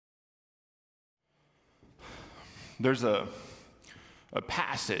There's a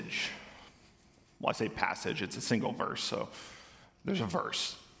passage. Well, I say passage, it's a single verse, so there's a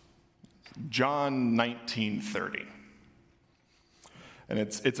verse. John 19:30. And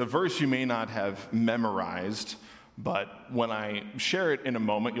it's a verse you may not have memorized, but when I share it in a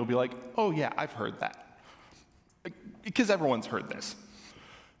moment, you'll be like, oh yeah, I've heard that. Because everyone's heard this.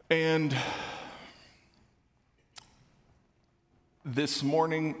 And this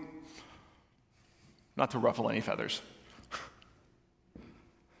morning, not to ruffle any feathers,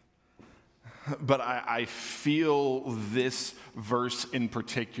 but I feel this verse in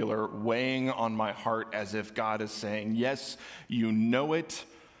particular weighing on my heart as if God is saying, yes, you know it,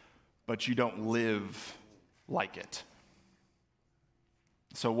 but you don't live like it.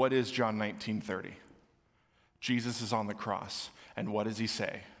 So what is John 19:30? Jesus is on the cross, and what does he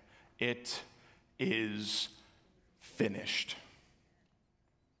say? It is finished.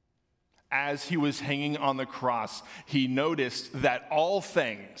 As he was hanging on the cross, he noticed that all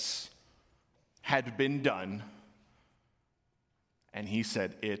things had been done, and he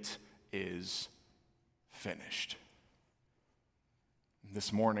said, it is finished.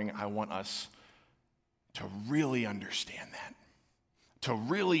 This morning, I want us to really understand that, to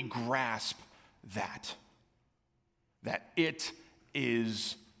really grasp that it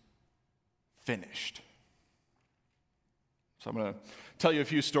is finished. So I'm going to tell you a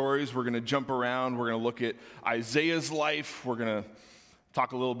few stories. We're going to jump around. We're going to look at Isaiah's life. We're going to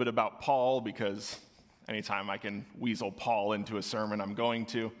talk a little bit about Paul, because anytime I can weasel Paul into a sermon, I'm going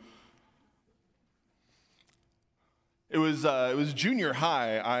to. It was junior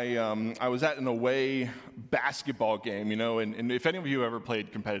high. I was at an away basketball game, and if any of you ever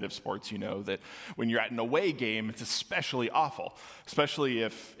played competitive sports, you know that when you're at an away game, it's especially awful, especially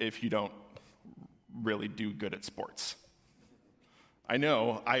if you don't really do good at sports. I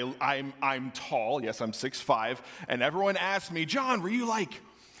know, I'm tall, yes, I'm 6'5", and everyone asked me, John, were you like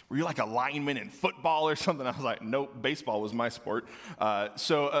a lineman in football or something? I was like, nope, baseball was my sport.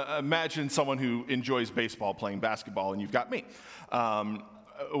 So imagine someone who enjoys baseball playing basketball, and you've got me,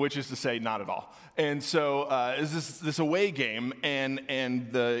 which is to say, not at all. And so is this away game, and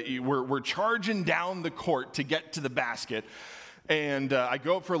we're charging down the court to get to the basket, and I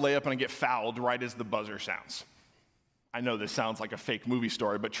go up for a layup, and I get fouled right as the buzzer sounds. I know this sounds like a fake movie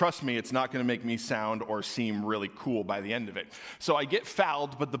story, but trust me, it's not going to make me sound or seem really cool by the end of it. So I get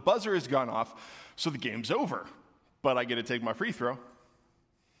fouled, but the buzzer has gone off, so the game's over. But I get to take my free throw.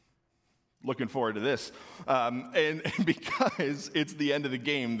 Looking forward to this. And because it's the end of the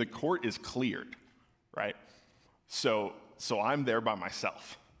game, the court is cleared, right? So I'm there by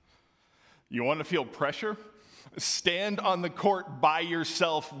myself. You want to feel pressure? Stand on the court by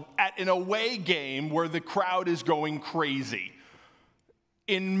yourself at an away game where the crowd is going crazy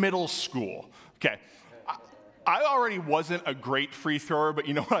in middle school. Okay, I already wasn't a great free thrower, but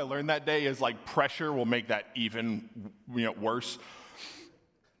you know what I learned that day is like pressure will make that even worse.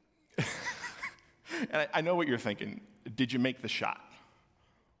 And I know what you're thinking. Did you make the shot?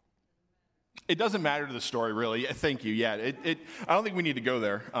 It doesn't matter to the story, really. Thank you. Yeah, I don't think we need to go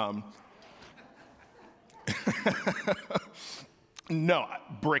there. No,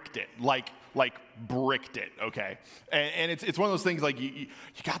 bricked it, like bricked it, okay? And it's one of those things like you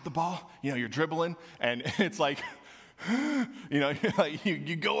got the ball, you're dribbling, and it's like,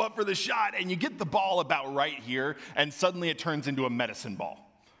 you go up for the shot, and you get the ball about right here, and suddenly it turns into a medicine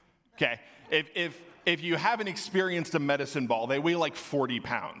ball, okay? If you haven't experienced a medicine ball, they weigh like 40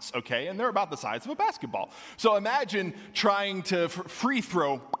 pounds, okay? And they're about the size of a basketball. So imagine trying to free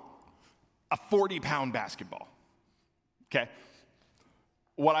throw a 40-pound basketball, okay?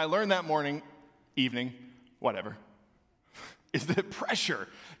 What I learned that evening, whatever, is that pressure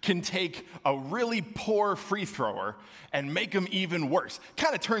can take a really poor free thrower and make them even worse.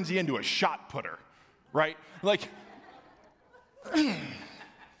 Kind of turns you into a shot putter, right? Like,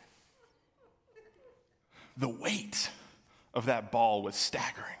 the weight of that ball was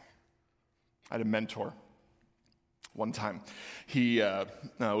staggering. I had a mentor one time. He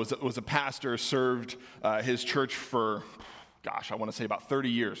was a pastor, served his church for, I want to say about 30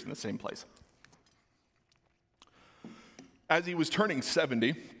 years in the same place. As he was turning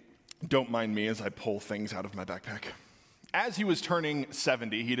 70, don't mind me as I pull things out of my backpack. As he was turning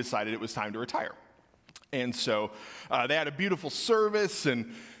 70, he decided it was time to retire. And so they had a beautiful service,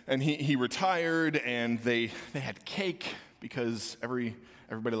 and he retired, and they had cake, because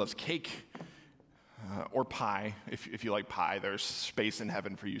everybody loves cake. Or pie, if you like pie. There's space in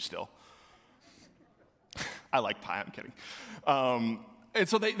heaven for you still. I like pie, I'm kidding. And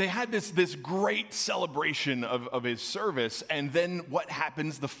so they had this great celebration of his service, and then what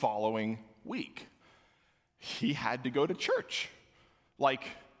happens the following week? he had to go to church, like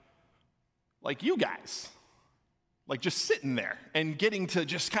you guys. Like just sitting there and getting to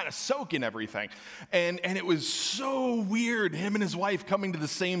just kind of soak in everything. And it was so weird, him and his wife coming to the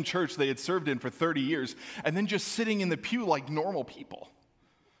same church they had served in for 30 years, and then just sitting in the pew like normal people.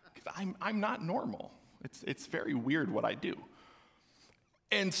 I'm not normal. It's very weird what I do.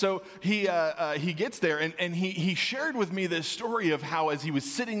 And so he gets there, and he shared with me this story of how as he was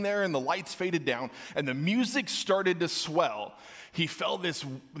sitting there and the lights faded down and the music started to swell, he felt this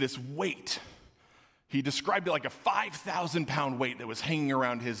weight. He described it like a 5,000-pound weight that was hanging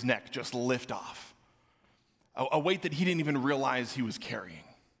around his neck just lift off. A weight that he didn't even realize he was carrying.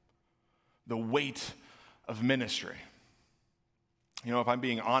 The weight of ministry. You know, if I'm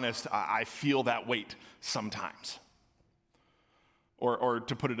being honest, I feel that weight sometimes. Or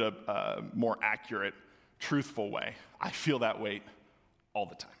to put it a more accurate, truthful way, I feel that weight all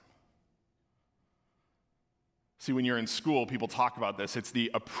the time. See, when you're in school, people talk about this. It's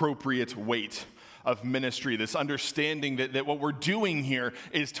the appropriate weight of ministry, this understanding that what we're doing here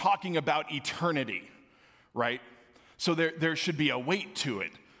is talking about eternity, right? So there should be a weight to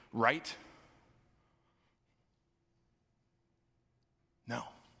it, right? No.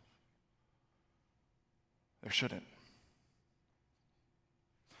 There shouldn't.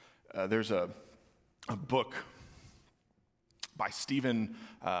 There's a book by Stephen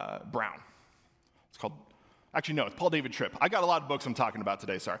Brown. It's called, actually no, it's Paul David Tripp. I got a lot of books I'm talking about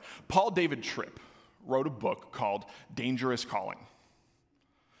today, sorry. Paul David Tripp wrote a book called Dangerous Calling.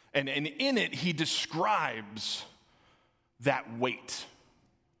 And in it, he describes that weight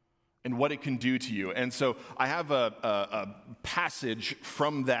and what it can do to you. And so I have a passage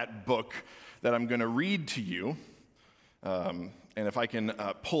from that book that I'm going to read to you. And if I can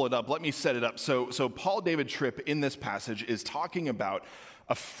pull it up, let me set it up. So Paul David Tripp in this passage is talking about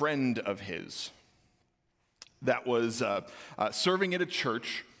a friend of his that was serving at a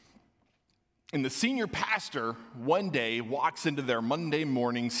church. And the senior pastor one day walks into their Monday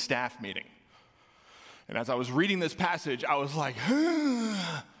morning staff meeting. And as I was reading this passage, I was like,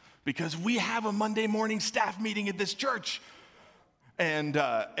 because we have a Monday morning staff meeting at this church. And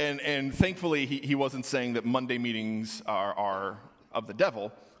thankfully, he wasn't saying that Monday meetings are of the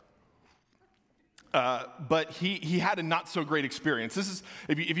devil. But he had a not so great experience. This is,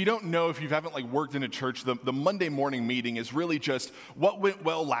 if you don't know, if you haven't worked in a church, the Monday morning meeting is really just what went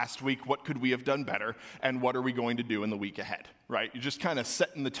well last week, what could we have done better, and what are we going to do in the week ahead, right? You're just kind of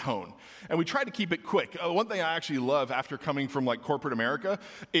setting the tone. And we try to keep it quick. One thing I actually love after coming from corporate America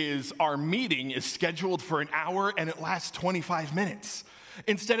is our meeting is scheduled for an hour and it lasts 25 minutes.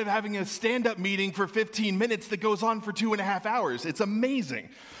 Instead of having a stand-up meeting for 15 minutes that goes on for 2.5 hours. It's amazing.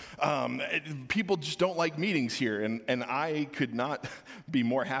 People just don't like meetings here, and I could not be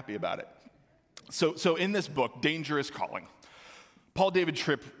more happy about it. So in this book, Dangerous Calling, Paul David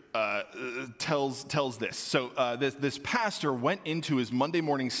Tripp tells this. So this pastor went into his Monday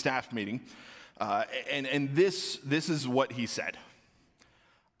morning staff meeting, and this is what he said.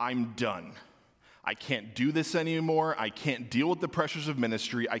 I'm done. I can't do this anymore. I can't deal with the pressures of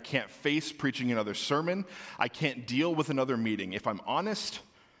ministry. I can't face preaching another sermon. I can't deal with another meeting. If I'm honest,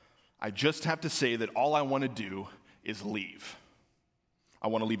 I just have to say that all I want to do is leave. I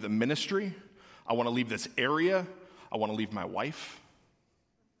want to leave the ministry. I want to leave this area. I want to leave my wife.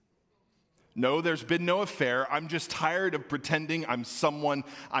 No, there's been no affair. I'm just tired of pretending I'm someone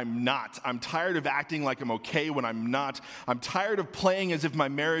I'm not. I'm tired of acting like I'm okay when I'm not. I'm tired of playing as if my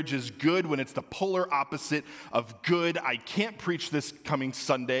marriage is good when it's the polar opposite of good. I can't preach this coming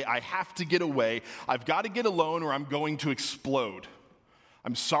Sunday. I have to get away. I've got to get alone or I'm going to explode.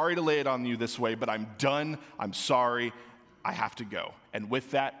 I'm sorry to lay it on you this way, but I'm done. I'm sorry. I have to go. And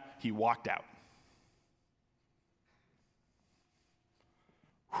with that, he walked out.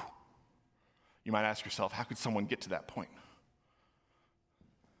 You might ask yourself, how could someone get to that point?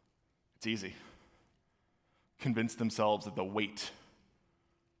 It's easy. Convince themselves that the weight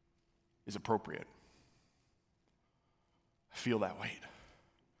is appropriate. I feel that weight.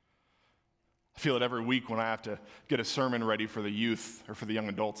 I feel it every week when I have to get a sermon ready for the youth or for the young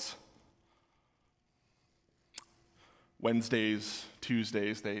adults. Wednesdays,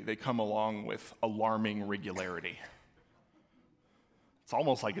 Tuesdays, they come along with alarming regularity. It's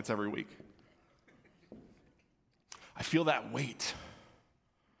almost like it's every week. I feel that weight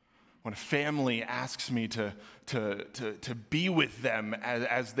when a family asks me to be with them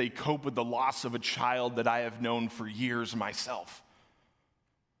as they cope with the loss of a child that I have known for years myself.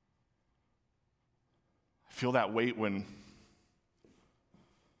 I feel that weight when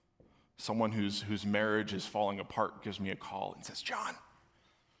someone whose marriage is falling apart gives me a call and says, John,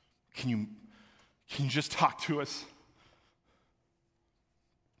 can Can you just talk to us?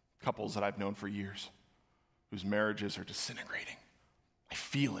 Couples that I've known for years whose marriages are disintegrating. I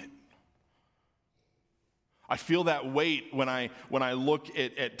feel it. I feel that weight when I look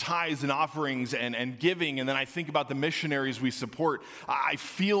at tithes and offerings and giving, and then I think about the missionaries we support. I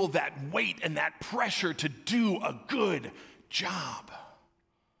feel that weight and that pressure to do a good job.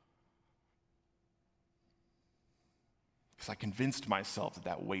 Because I convinced myself that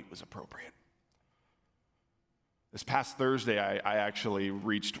that weight was appropriate. This past Thursday, I actually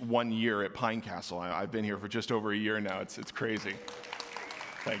reached 1 year at Pine Castle. I've been here for just over a year now. It's crazy.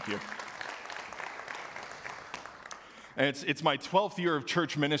 Thank you. And it's my 12th year of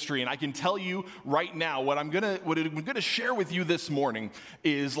church ministry, and I can tell you right now what I'm gonna share with you this morning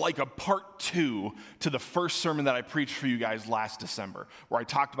is like a part 2 to the first sermon that I preached for you guys last December, where I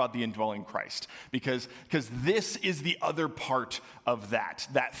talked about the indwelling Christ, because this is the other part of that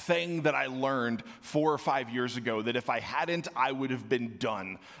thing that I learned 4 or 5 years ago, that if I hadn't, I would have been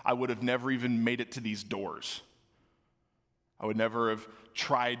done. I would have never even made it to these doors. I would never have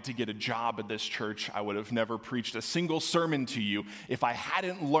tried to get a job at this church. I would have never preached a single sermon to you if I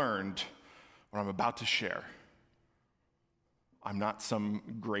hadn't learned what I'm about to share. I'm not some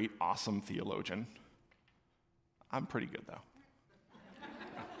great, awesome theologian. I'm pretty good, though.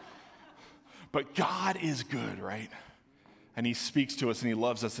 But God is good, right? And he speaks to us, and he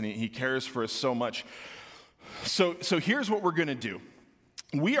loves us, and he cares for us so much. So here's what we're going to do.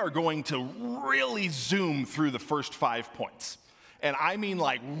 We are going to really zoom through the first 5 points. And I mean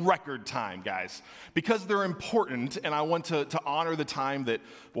like record time, guys, because they're important, and I want to honor the time that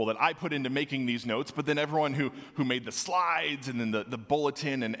I put into making these notes, but then everyone who made the slides and then the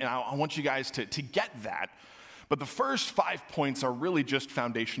bulletin, and I want you guys to get that. But the first 5 points are really just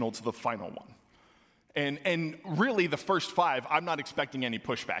foundational to the final one. And really the first 5, I'm not expecting any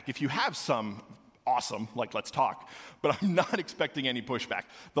pushback. If you have some, awesome, like let's talk, but I'm not expecting any pushback.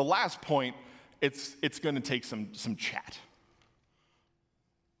 The last point, it's going to take some chat.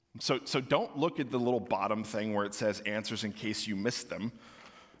 So don't look at the little bottom thing where it says answers in case you missed them.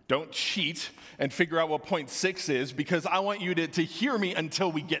 Don't cheat and figure out what point 6 is, because I want you to hear me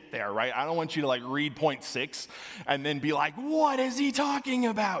until we get there, right? I don't want you to like read point 6 and then be like, what is he talking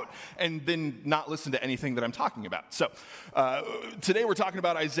about? And then not listen to anything that I'm talking about. So today we're talking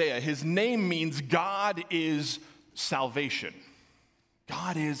about Isaiah. His name means God is salvation.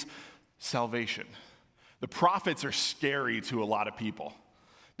 God is salvation. The prophets are scary to a lot of people,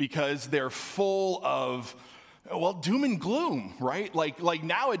 because they're full of, doom and gloom, right? Like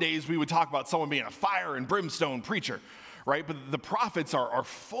nowadays we would talk about someone being a fire and brimstone preacher, right? But the prophets are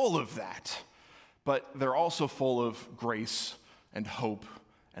full of that. But they're also full of grace and hope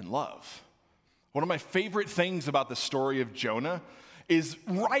and love. One of my favorite things about the story of Jonah is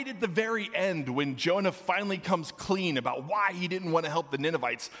right at the very end, when Jonah finally comes clean about why he didn't want to help the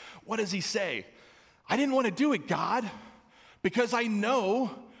Ninevites. What does he say? I didn't want to do it, God, because I know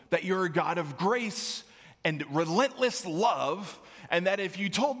that you're a God of grace and relentless love, and that if you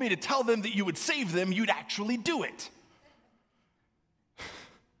told me to tell them that you would save them, you'd actually do it.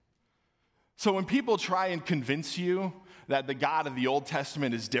 So when people try and convince you that the God of the Old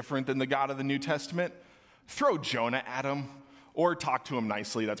Testament is different than the God of the New Testament, throw Jonah at him or talk to him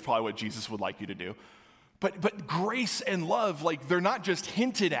nicely. That's probably what Jesus would like you to do. But grace and love, like, they're not just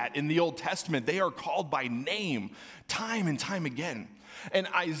hinted at in the Old Testament. They are called by name time and time again. And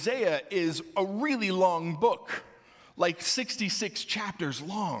Isaiah is a really long book, like 66 chapters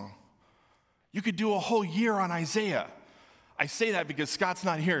long. You could do a whole year on Isaiah. I say that because Scott's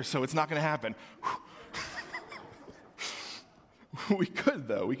not here, so it's not going to happen. We could,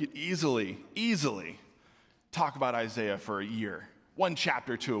 though. We could easily talk about Isaiah for a year. 1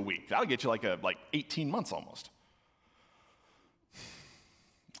 chapter to a week. That'll get you like 18 months almost.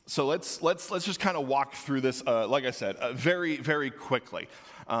 So let's just kind of walk through this, like I said, very, very quickly.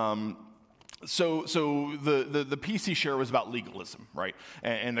 So the PC share was about legalism, right?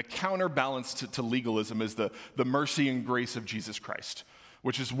 And the counterbalance to legalism is the mercy and grace of Jesus Christ,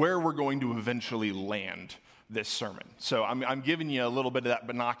 which is where we're going to eventually land this sermon. So I'm giving you a little bit of that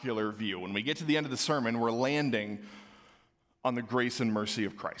binocular view. When we get to the end of the sermon, we're landing on the grace and mercy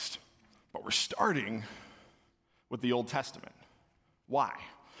of Christ. But we're starting with the Old Testament. Why?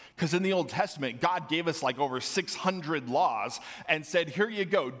 Because in the Old Testament, God gave us like over 600 laws and said, here you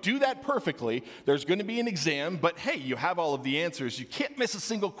go, do that perfectly. There's going to be an exam, but hey, you have all of the answers. You can't miss a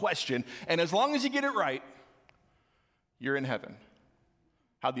single question. And as long as you get it right, you're in heaven.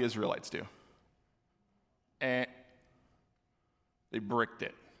 How'd the Israelites do? They bricked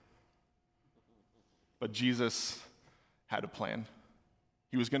it. But Jesus had a plan.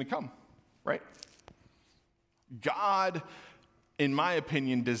 He was going to come, right? God, in my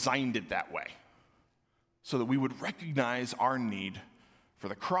opinion, designed it that way so that we would recognize our need for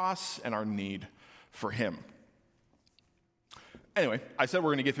the cross and our need for him. Anyway, I said we're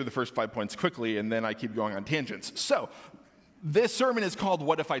going to get through the first 5 points quickly, and then I keep going on tangents. So, this sermon is called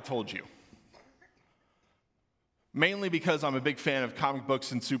What If I Told You? Mainly because I'm a big fan of comic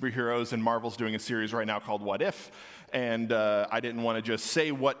books and superheroes, and Marvel's doing a series right now called What If, and I didn't want to just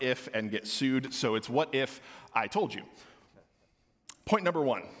say what if and get sued, so it's What If I Told You. Point number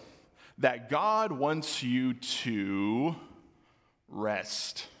one, that God wants you to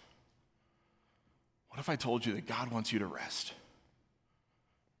rest. What if I told you that God wants you to rest?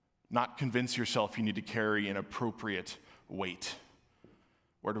 Not convince yourself you need to carry an appropriate weight.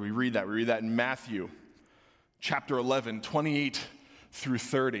 Where do we read that? We read that in Matthew chapter 11, 28 through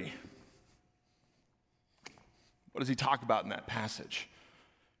 30. What does he talk about in that passage?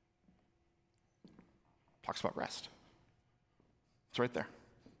 Talks about rest. It's right there.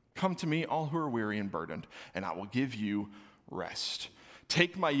 Come to me, all who are weary and burdened, and I will give you rest.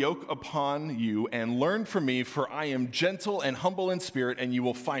 Take my yoke upon you and learn from me, for I am gentle and humble in spirit, and you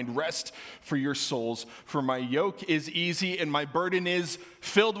will find rest for your souls. For my yoke is easy and my burden is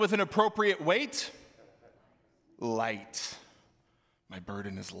filled with an appropriate weight. Light. My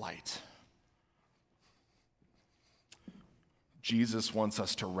burden is light. Jesus wants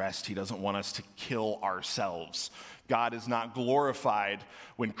us to rest. He doesn't want us to kill ourselves. God is not glorified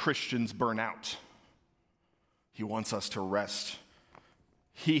when Christians burn out. He wants us to rest.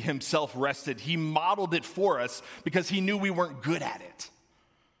 He himself rested. He modeled it for us because he knew we weren't good at it.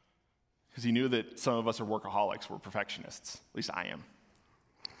 Because he knew that some of us are workaholics, we're perfectionists. At least I am.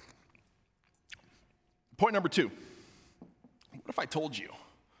 Point number two. What if I told you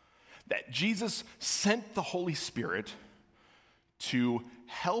that Jesus sent the Holy Spirit to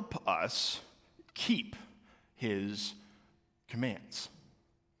help us keep his commands?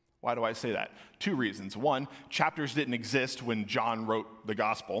 Why do I say that? Two reasons. One, chapters didn't exist when John wrote the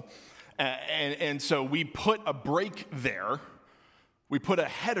gospel. And so we put a break there. We put a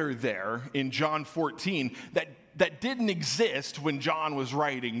header there in John 14 that didn't exist when John was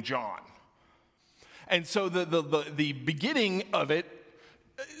writing John. And so the beginning of it,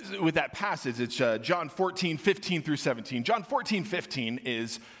 with that passage, it's John 14, 15 through 17. John 14, 15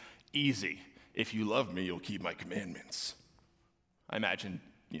 is easy. If you love me, you'll keep my commandments. I imagine,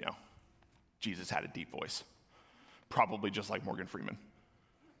 Jesus had a deep voice. Probably just like Morgan Freeman.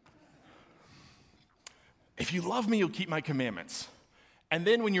 If you love me, you'll keep my commandments. And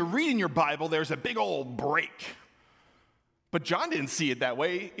then when you're reading your Bible, there's a big old break. But John didn't see it that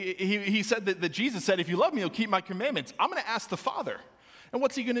way. He said that Jesus said, if you love me, you'll keep my commandments. I'm going to ask the Father. And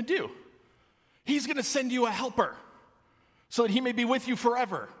what's he going to do? He's going to send you a helper so that he may be with you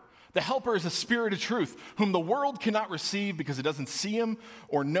forever. The helper is the Spirit of truth, whom the world cannot receive because it doesn't see him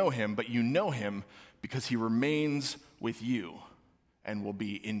or know him, but you know him because he remains with you and will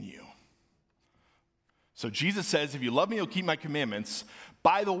be in you. So Jesus says, if you love me, you'll keep my commandments.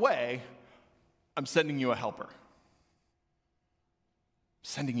 By the way, I'm sending you a helper.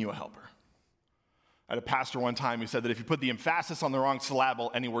 Sending you a helper. I had a pastor one time who said that if you put the emphasis on the wrong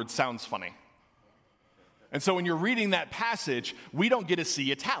syllable, any word sounds funny. And so when you're reading that passage, we don't get to see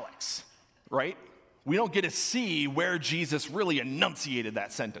italics, right? We don't get to see where Jesus really enunciated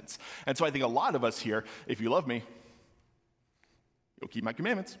that sentence. And so I think a lot of us here, if you love me, you'll keep my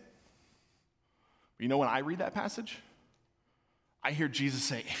commandments. But when I read that passage, I hear Jesus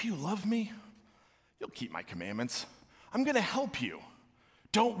say, if you love me, you'll keep my commandments. I'm going to help you.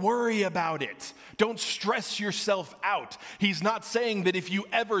 Don't worry about it. Don't stress yourself out. He's not saying that if you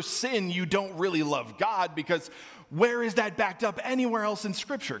ever sin, you don't really love God, because where is that backed up anywhere else in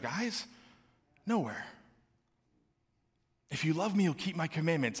Scripture, guys? Nowhere. If you love me, you'll keep my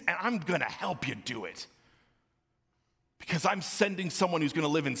commandments, and I'm going to help you do it. Because I'm sending someone who's going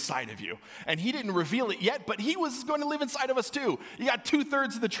to live inside of you. And he didn't reveal it yet, but he was going to live inside of us too. You got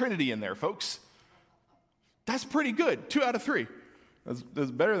 2/3 of the Trinity in there, folks. That's pretty good. 2 out of 3. That's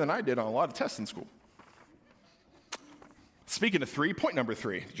better than I did on a lot of tests in school. Speaking of 3, point number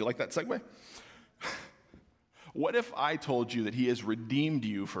 3. Did you like that segue? What if I told you that he has redeemed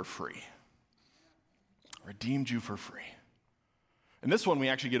you for free? Redeemed you for free. And this one we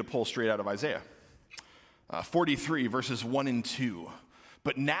actually get a pull straight out of Isaiah. 43, verses 1 and 2.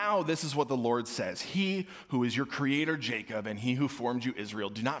 But now this is what the Lord says. He who is your creator, Jacob, and he who formed you,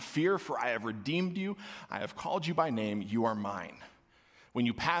 Israel, do not fear, for I have redeemed you. I have called you by name. You are mine. When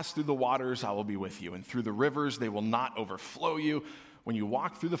you pass through the waters, I will be with you, and through the rivers, they will not overflow you. When you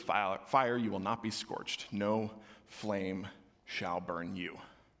walk through the fire, you will not be scorched. No flame shall burn you.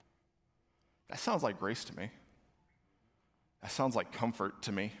 That sounds like grace to me. That sounds like comfort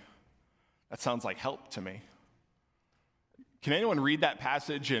to me. That sounds like help to me. Can anyone read that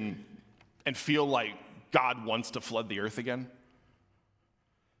passage and feel like God wants to flood the earth again?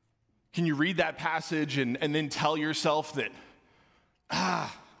 Can you read that passage and then tell yourself that,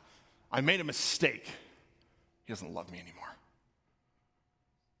 I made a mistake. He doesn't love me anymore.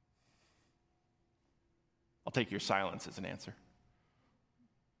 I'll take your silence as an answer.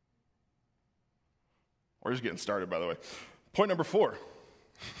 We're just getting started, by the way. Point number 4,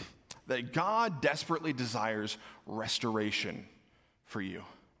 that God desperately desires restoration for you.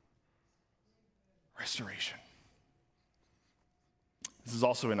 Restoration. This is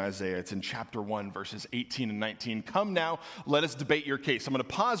also in Isaiah. It's in chapter 1, verses 18 and 19. Come now, let us debate your case. I'm going to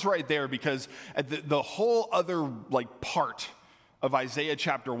pause right there because at the whole other part of Isaiah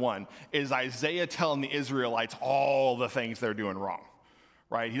chapter 1 is Isaiah telling the Israelites all the things they're doing wrong,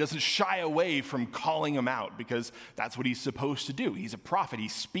 right? He doesn't shy away from calling them out because that's what he's supposed to do. He's a prophet. He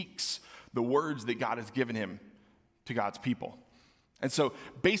speaks the words that God has given him to God's people. And so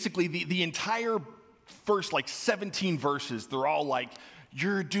basically the entire first 17 verses, they're all like,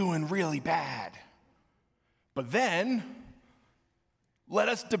 you're doing really bad. But then, let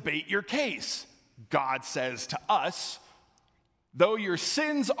us debate your case. God says to us, though your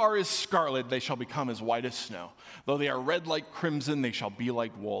sins are as scarlet, they shall become as white as snow. Though they are red like crimson, they shall be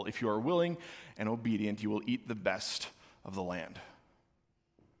like wool. If you are willing and obedient, you will eat the best of the land.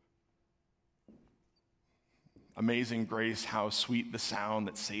 Amazing grace, how sweet the sound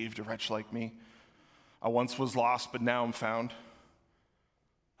that saved a wretch like me. I once was lost, but now I'm found.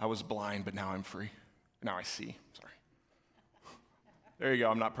 I was blind, but now I'm free. Now I see. Sorry. There you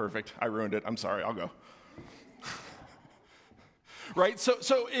go. I'm not perfect. I ruined it. I'm sorry. I'll go. Right? So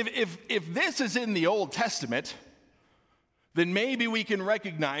if this is in the Old Testament, then maybe we can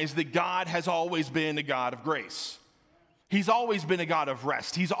recognize that God has always been a God of grace. He's always been a God of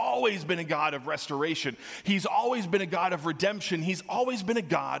rest. He's always been a God of restoration. He's always been a God of redemption. He's always been a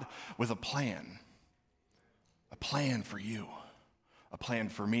God with a plan. A plan for you, a plan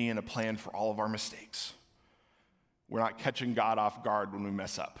for me, and a plan for all of our mistakes. We're not catching God off guard when we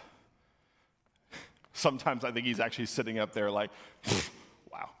mess up. Sometimes I think he's actually sitting up there like,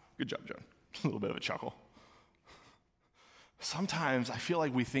 wow, good job, John. A little bit of a chuckle. Sometimes I feel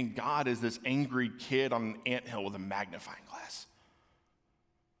like we think God is this angry kid on an anthill with a magnifying glass.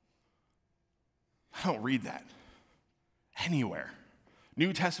 I don't read that anywhere.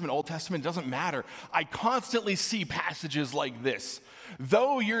 New Testament, Old Testament, it doesn't matter. I constantly see passages like this.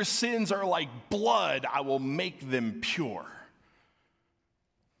 Though your sins are like blood, I will make them pure.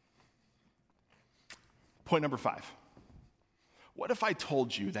 Point number 5. What if I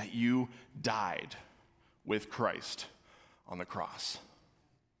told you that you died with Christ on the cross?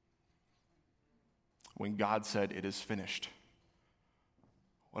 When God said, it is finished.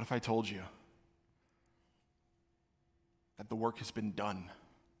 What if I told you that the work has been done?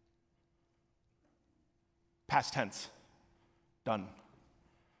 Past tense, done.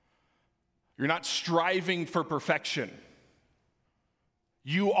 You're not striving for perfection.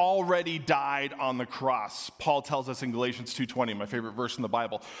 You already died on the cross. Paul tells us in Galatians 2:20, my favorite verse in the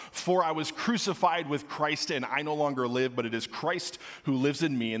Bible, for I was crucified with Christ, and I no longer live, but it is Christ who lives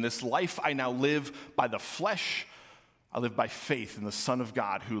in me. In this life I now live by the flesh. I live by faith in the Son of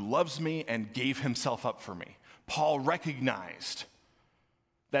God who loves me and gave himself up for me. Paul recognized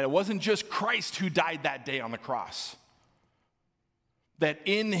that it wasn't just Christ who died that day on the cross. That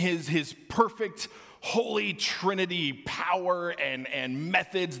in his perfect Holy Trinity power and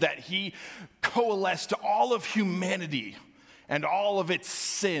methods that he coalesced all of humanity and all of its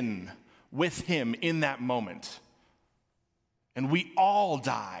sin with him in that moment. And we all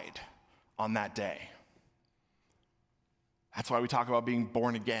died on that day. That's why we talk about being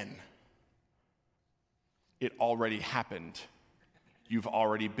born again. It already happened. You've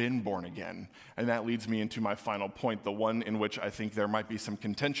already been born again. And that leads me into my final point, the one in which I think there might be some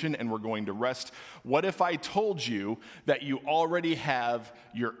contention, and we're going to rest. What if I told you that you already have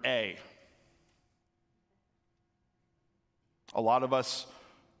your A? A lot of us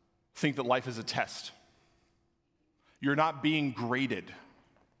think that life is a test. You're not being graded.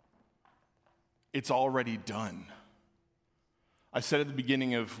 It's already done. I said at the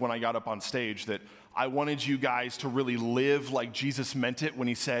beginning of when I got up on stage that I wanted you guys to really live like Jesus meant it when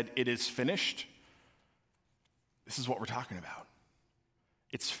he said, it is finished. This is what we're talking about.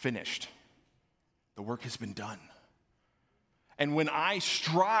 It's finished. The work has been done. And when I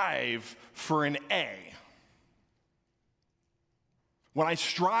strive for an A, when I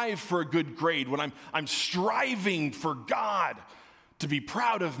strive for a good grade, when I'm striving for God to be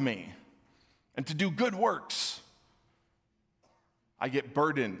proud of me and to do good works, I get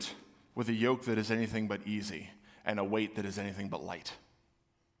burdened with a yoke that is anything but easy and a weight that is anything but light.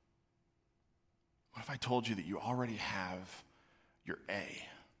 What if I told you that you already have your A?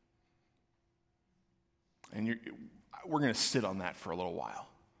 And we're going to sit on that for a little while.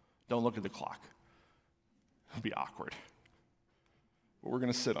 Don't look at the clock. It'll be awkward. But we're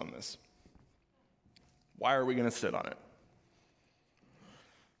going to sit on this. Why are we going to sit on it?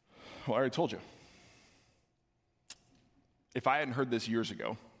 Well, I already told you. If I hadn't heard this years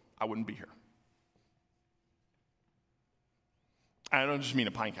ago, I wouldn't be here. I don't just mean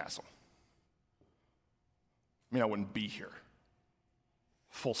at Pine Castle. I mean, I wouldn't be here.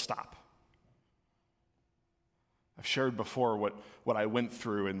 Full stop. I've shared before what I went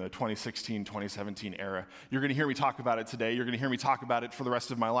through in the 2016, 2017 era. You're going to hear me talk about it today. You're going to hear me talk about it for the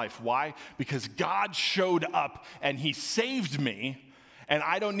rest of my life. Why? Because God showed up and he saved me, and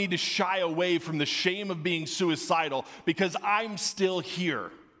I don't need to shy away from the shame of being suicidal because I'm still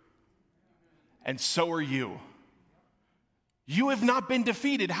here. And so are you. You have not been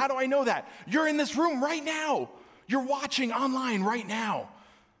defeated. How do I know that? You're in this room right now. You're watching online right now.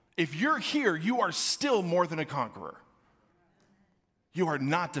 If you're here, you are still more than a conqueror. You are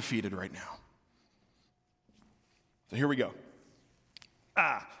not defeated right now. So here we go.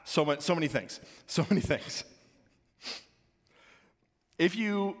 So many things. So many things. If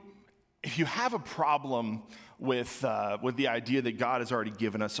you have a problem with the idea that God has already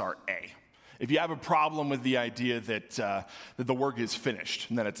given us our A, if you have a problem with the idea that the work is finished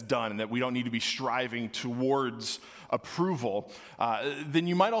and that it's done and that we don't need to be striving towards approval, then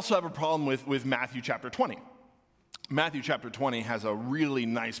you might also have a problem with Matthew chapter 20. Matthew chapter 20 has a really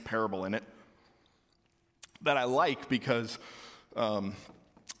nice parable in it that I like because our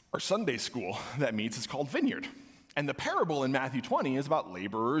Sunday school that meets is called Vineyard. And the parable in Matthew 20 is about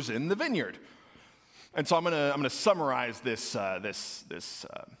laborers in the vineyard. And so I'm gonna summarize this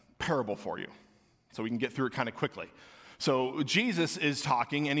parable for you so we can get through it kind of quickly. So Jesus is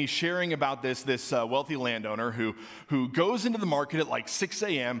talking and he's sharing about this wealthy landowner who goes into the market at like 6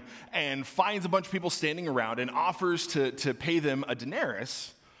 a.m. and finds a bunch of people standing around and offers to pay them a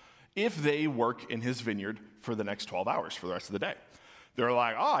denarius if they work in his vineyard for the next 12 hours for the rest of the day. They're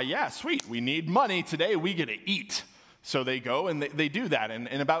like, oh yeah, sweet, we need money today, we get to eat. So they go and they do that. And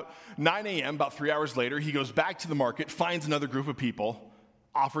about 9 a.m., about 3 hours later, he goes back to the market, finds another group of people,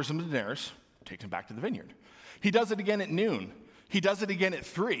 offers them a denarius, takes them back to the vineyard. He does it again at noon. He does it again at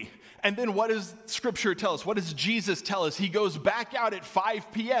 3. And then what does Scripture tell us? What does Jesus tell us? He goes back out at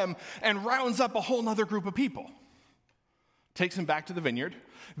 5 p.m. and rounds up a whole other group of people. Takes them back to the vineyard.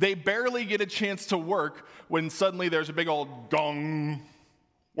 They barely get a chance to work when suddenly there's a big old gong.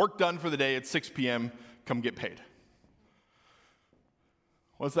 Work done for the day at 6 p.m. Come get paid.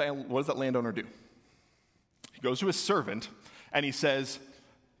 What does that landowner do? He goes to his servant and he says,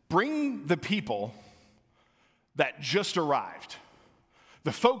 bring the people that just arrived.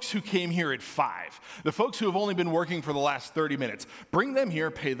 The folks who came here at 5. The folks who have only been working for the last 30 minutes. Bring them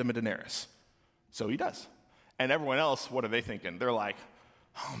here, pay them a denarius. So he does. And everyone else, what are they thinking? They're like,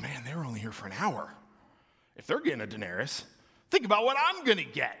 oh man, they were only here for an hour. If they're getting a denarius, think about what I'm going to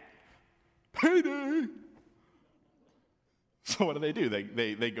get. Payday. So what do?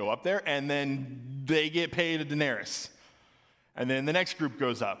 They go up there and then they get paid a denarius. And then the next group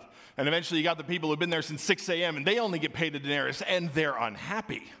goes up. And eventually you got the people who've been there since 6 a.m. and they only get paid a denarius and they're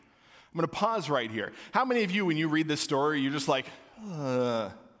unhappy. I'm going to pause right here. How many of you, when you read this story, you're just like,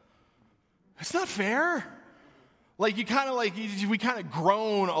 it's not fair? Like we kind of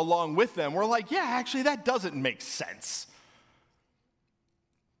groan along with them. We're like, yeah, actually that doesn't make sense.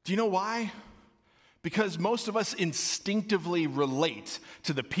 Do you know why? Because most of us instinctively relate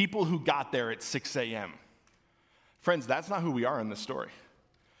to the people who got there at 6 a.m. Friends, that's not who we are in this story.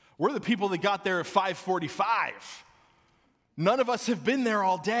 We're the people that got there at 5:45. None of us have been there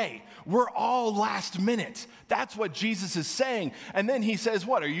all day. We're all last minute. That's what Jesus is saying. And then he says,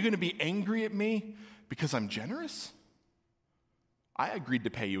 what, are you going to be angry at me because I'm generous? I agreed to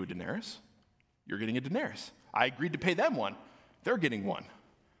pay you a denarius. You're getting a denarius. I agreed to pay them one. They're getting one.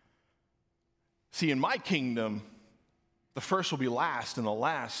 See, in my kingdom, the first will be last and the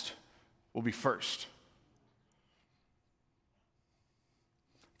last will be first.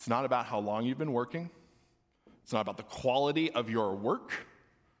 It's not about how long you've been working. It's not about the quality of your work.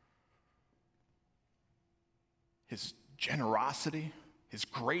 His generosity, his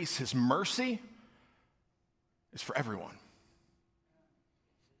grace, his mercy is for everyone.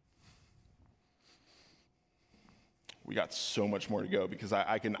 We got so much more to go because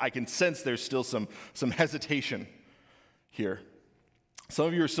I can sense there's still some hesitation here. Some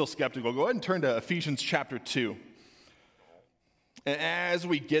of you are still skeptical. Go ahead and turn to Ephesians chapter 2. And as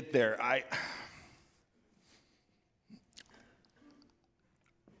we get there, I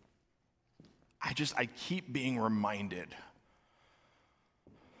keep being reminded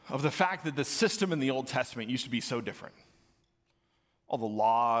of the fact that the system in the Old Testament used to be so different. All the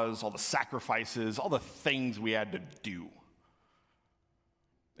laws, all the sacrifices, all the things we had to do.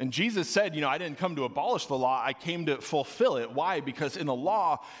 And Jesus said, I didn't come to abolish the law, I came to fulfill it. Why? Because in the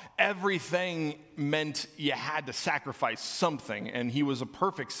law, everything meant you had to sacrifice something, and he was a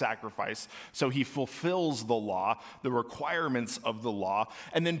perfect sacrifice, so he fulfills the law, the requirements of the law.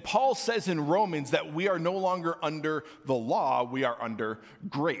 And then Paul says in Romans that we are no longer under the law, we are under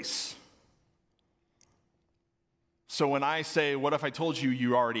grace. So when I say, what if I told you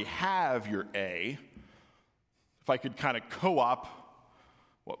you already have your A, if I could kind of co-op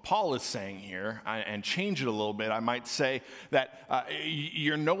what Paul is saying here and change it a little bit, I might say that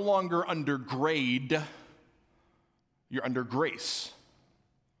you're no longer under grade, you're under grace.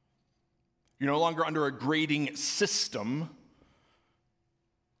 You're no longer under a grading system,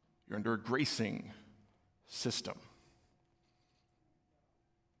 you're under a gracing system.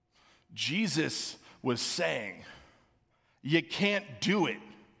 Jesus was saying, you can't do it.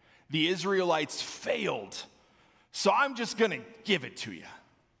 The Israelites failed, so I'm just going to give it to you.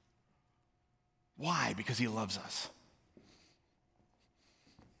 Why? Because he loves us.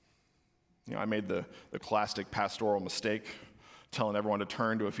 I made the classic pastoral mistake, telling everyone to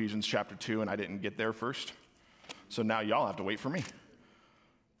turn to Ephesians chapter 2, and I didn't get there first. So now y'all have to wait for me.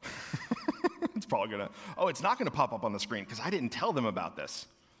 It's not gonna pop up on the screen because I didn't tell them about this.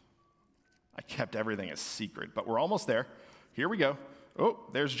 I kept everything a secret, but we're almost there. Here we go. Oh,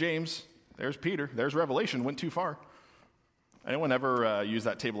 there's James. There's Peter. There's Revelation. Went too far. Anyone ever use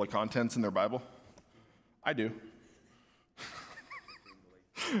that table of contents in their Bible? I do.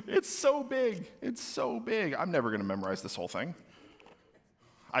 It's so big. It's so big. I'm never going to memorize this whole thing.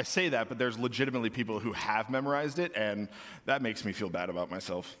 I say that, but there's legitimately people who have memorized it, and that makes me feel bad about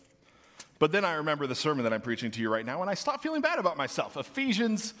myself. But then I remember the sermon that I'm preaching to you right now, and I stop feeling bad about myself.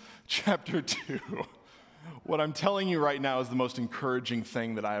 Ephesians chapter 2. What I'm telling you right now is the most encouraging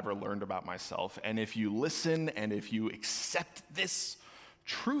thing that I ever learned about myself. And if you listen and if you accept this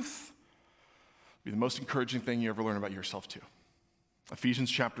truth, it'll be the most encouraging thing you ever learn about yourself too.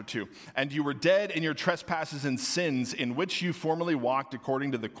 Ephesians chapter 2. And you were dead in your trespasses and sins, in which you formerly walked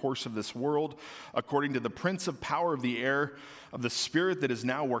according to the course of this world, according to the prince of power of the air, of the spirit that is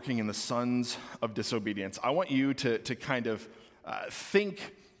now working in the sons of disobedience. I want you to kind of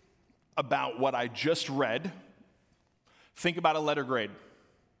think about what I just read. Think about a letter grade.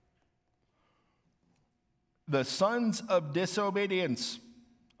 The sons of disobedience.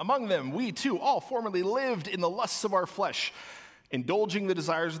 Among them, we too all formerly lived in the lusts of our flesh, indulging the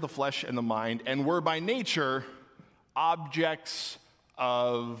desires of the flesh and the mind, and were by nature objects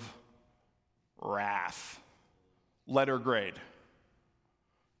of wrath. Letter grade.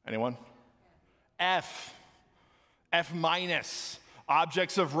 Anyone? F. F minus.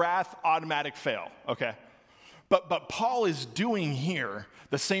 Objects of wrath, automatic fail. Okay. But Paul is doing here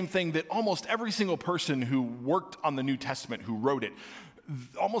the same thing that almost every single person who worked on the New Testament, who wrote it,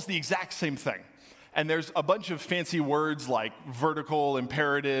 almost the exact same thing. And there's a bunch of fancy words like vertical,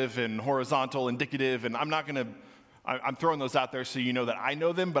 imperative, and horizontal, indicative, and I'm throwing those out there so you know that I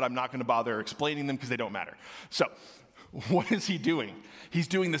know them, but I'm not going to bother explaining them because they don't matter. So, what is he doing? He's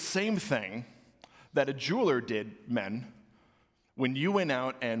doing the same thing that a jeweler did, men, when you went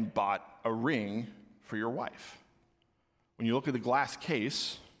out and bought a ring for your wife. When you look at the glass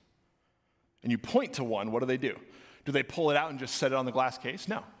case and you point to one, what do? Do they pull it out and just set it on the glass case?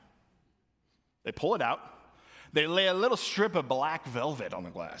 No. They pull it out. They lay a little strip of black velvet on the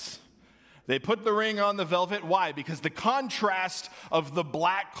glass. They put the ring on the velvet. Why? Because the contrast of the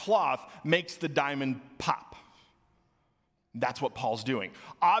black cloth makes the diamond pop. That's what Paul's doing.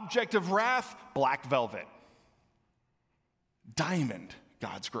 Object of wrath, black velvet. Diamond,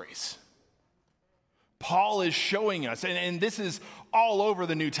 God's grace. Paul is showing us, and this is all over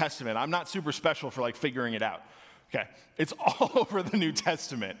the New Testament. I'm not super special for figuring it out. Okay, it's all over the New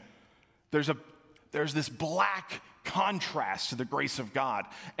Testament. There's this black contrast to the grace of God,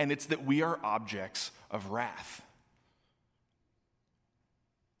 and it's that we are objects of wrath.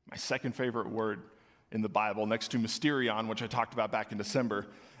 My second favorite word in the Bible, next to mysterion, which I talked about back in December,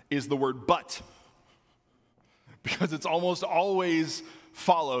 is the word but. Because it's almost always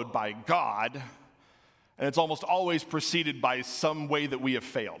followed by God, and it's almost always preceded by some way that we have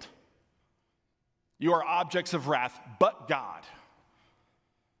failed. You are objects of wrath, but God.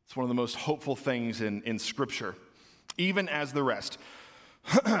 It's one of the most hopeful things in Scripture, even as the rest.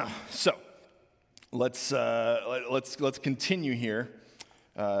 So, let's continue here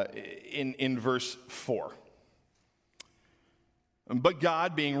in verse 4. But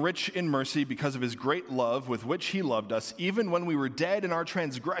God, being rich in mercy because of his great love with which he loved us, even when we were dead in our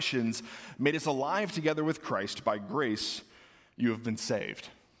transgressions, made us alive together with Christ. By grace you have been saved.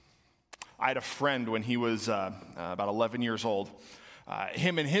 I had a friend when he was about 11 years old.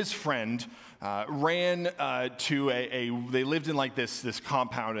 Him and his friend ran to they lived in like this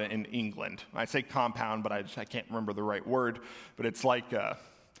compound in England. I say compound, but I can't remember the right word, but it's like a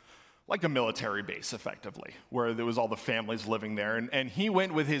military base, effectively, where there was all the families living there. And he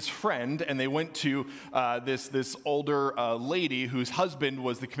went with his friend, and they went to this older lady whose husband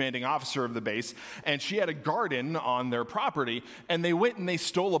was the commanding officer of the base, and she had a garden on their property, and they went and they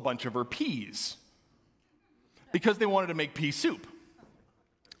stole a bunch of her peas because they wanted to make pea soup.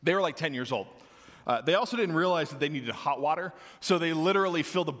 They were like 10 years old. They also didn't realize that they needed hot water, so they literally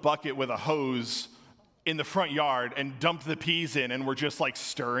filled a bucket with a hose in the front yard and dumped the peas in and were just like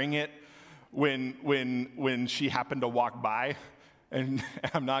stirring it when she happened to walk by. And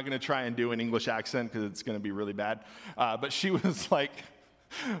I'm not going to try and do an English accent because it's going to be really bad. But she was like,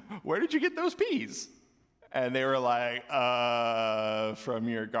 "Where did you get those peas?" And they were like, "From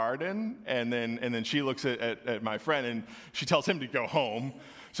your garden." And then she looks at my friend and she tells him to go home.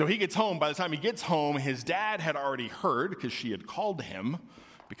 So he gets home. By the time he gets home, his dad had already heard because she had called him,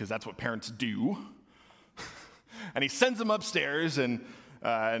 because that's what parents do. And he sends him upstairs, and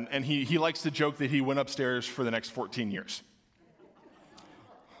he likes to joke that he went upstairs for the next 14 years.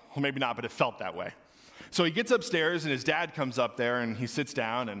 Well, maybe not, but it felt that way. So he gets upstairs, and his dad comes up there, and he sits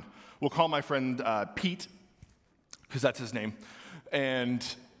down, and we'll call my friend Pete, because that's his name. And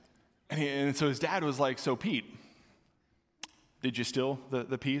so his dad was like, "So Pete, did you steal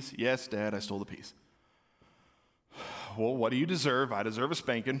the peas?" "Yes, Dad, I stole the peas." "Well, what do you deserve?" "I deserve a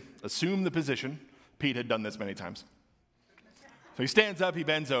spanking." Assume the position. Pete had done this many times. So he stands up, he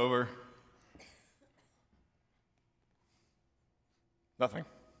bends over. Nothing.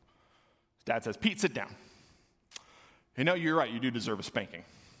 His dad says, "Pete, sit down. You know, you're right, you do deserve a spanking.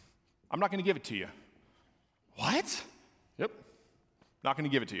 I'm not going to give it to you." "What?" "Yep, not going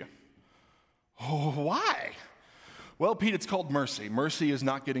to give it to you." "Oh, why?" "Well, Pete, it's called mercy. Mercy is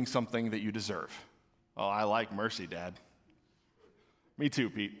not getting something that you deserve." "Oh, I like mercy, Dad." "Me too,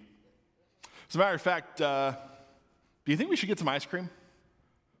 Pete. As a matter of fact, do you think we should get some ice cream?"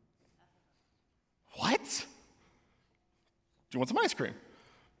 "What? Do you want some ice cream?"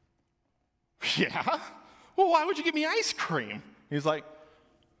 "Yeah. Well, why would you give me ice cream?" He's like,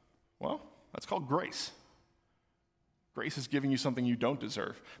 "Well, that's called grace. Grace is giving you something you don't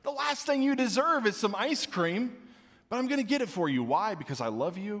deserve. The last thing you deserve is some ice cream, but I'm going to get it for you. Why? Because I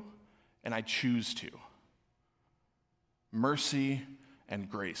love you and I choose to." Mercy and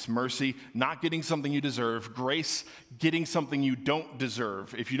grace. Mercy, not getting something you deserve. Grace, getting something you don't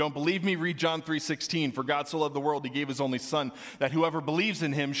deserve. If you don't believe me, read John 3:16. "For God so loved the world, he gave his only son, that whoever believes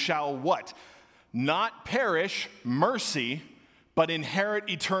in him shall" what? "Not perish," mercy, "but inherit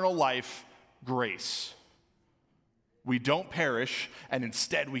eternal life," grace. We don't perish, and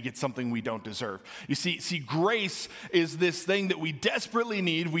instead we get something we don't deserve. You see, grace is this thing that we desperately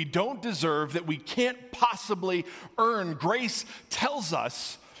need, we don't deserve, that we can't possibly earn. Grace tells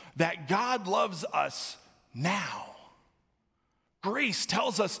us that God loves us now. Grace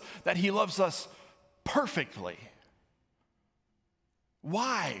tells us that he loves us perfectly.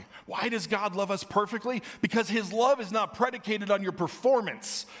 Why? Why does God love us perfectly? Because his love is not predicated on your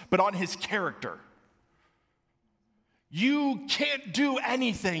performance, but on his character. You can't do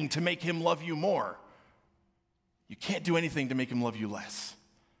anything to make him love you more. You can't do anything to make him love you less.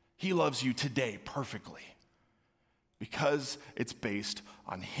 He loves you today perfectly because it's based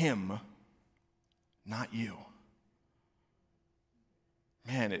on him, not you.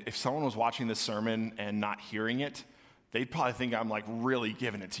 Man, if someone was watching this sermon and not hearing it, they'd probably think I'm like really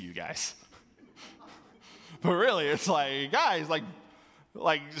giving it to you guys. But really, it's like, guys,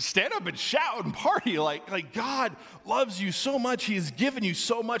 like stand up and shout and party. Like God loves you so much. He has given you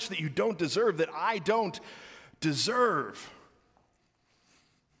so much that you don't deserve, that I don't deserve.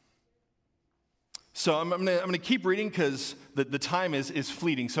 So I'm gonna keep reading because the time is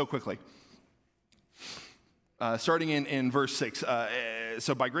fleeting so quickly. Starting in verse 6.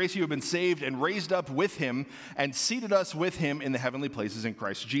 So by grace you have been saved and raised up with him and seated us with him in the heavenly places in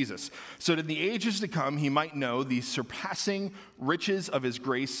Christ Jesus, so that in the ages to come he might know the surpassing riches of his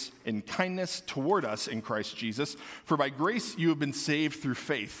grace and kindness toward us in Christ Jesus. For by grace you have been saved through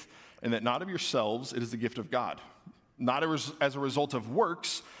faith, and that not of yourselves, it is the gift of God, not as a result of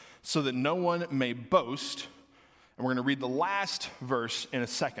works, so that no one may boast. And we're going to read the last verse in a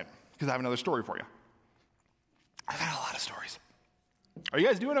second, because I have another story for you. I got a lot of stories. Are you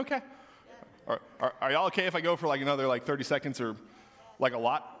guys doing okay? Are y'all okay if I go for like another like 30 seconds or like a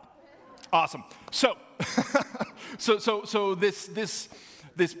lot? Awesome. So, so this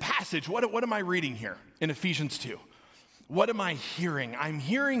passage, what am I reading here in Ephesians 2? What am I hearing? I'm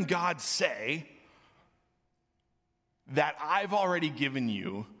hearing God say that I've already given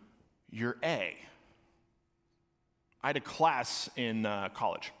you your A. I had a class in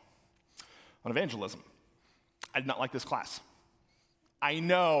college on evangelism. I did not like this class. I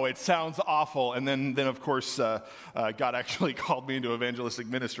know, it sounds awful, and then of course, God actually called me into evangelistic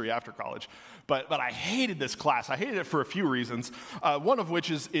ministry after college. But I hated this class. I hated it for a few reasons, one of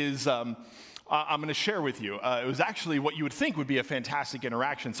which is I'm going to share with you. It was actually what you would think would be a fantastic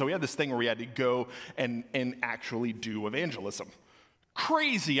interaction. So we had this thing where we had to go and actually do evangelism.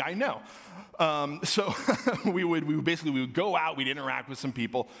 Crazy, I know. So we would go out, we'd interact with some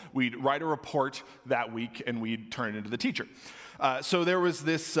people, we'd write a report that week, and we'd turn it into the teacher. So there was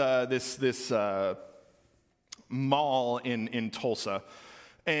this mall in Tulsa,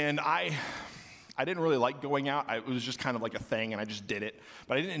 and I didn't really like going out. It was just kind of like a thing, and I just did it,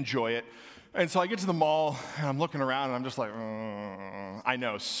 but I didn't enjoy it. And so I get to the mall, and I'm looking around, and I'm just like, I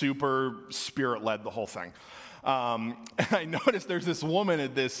know, super spirit-led, the whole thing. And I noticed there's this woman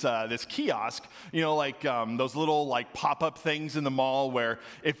at this kiosk, like those little like pop-up things in the mall where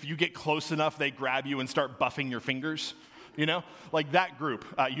if you get close enough, they grab you and start buffing your fingers. Like that group.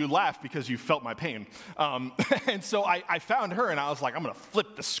 You laugh because you felt my pain. And so I found her, and I was like, I'm going to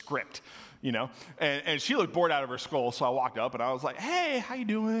flip the script, And she looked bored out of her skull, so I walked up, and I was like, hey, how you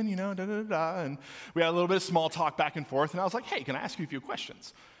doing, And we had a little bit of small talk back and forth, and I was like, hey, can I ask you a few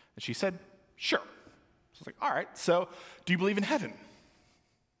questions? And she said, sure. So I was like, all right, so do you believe in heaven?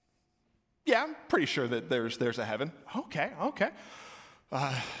 Yeah, I'm pretty sure that there's a heaven. Okay.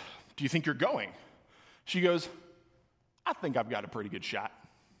 Do you think you're going? She goes, I think I've got a pretty good shot.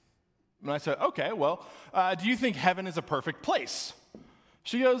 And I said, okay, well, do you think heaven is a perfect place?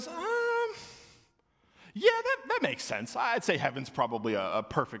 She goes, yeah, that makes sense. I'd say heaven's probably a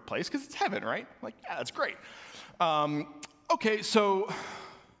perfect place because it's heaven, right? I'm like, yeah, that's great. Okay, so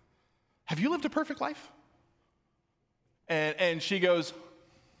have you lived a perfect life? And she goes,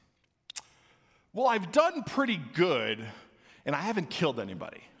 well, I've done pretty good, and I haven't killed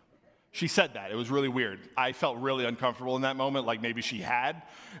anybody. She said that. It was really weird. I felt really uncomfortable in that moment, like maybe she had,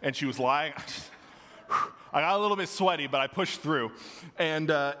 and she was lying. I got a little bit sweaty, but I pushed through. And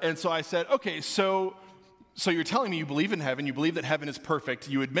so I said, okay, so you're telling me you believe in heaven, you believe that heaven is perfect,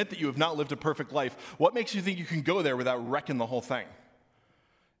 you admit that you have not lived a perfect life. What makes you think you can go there without wrecking the whole thing?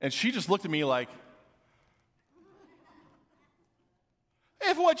 And she just looked at me like,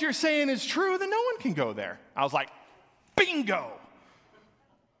 if what you're saying is true, then no one can go there. I was like, bingo!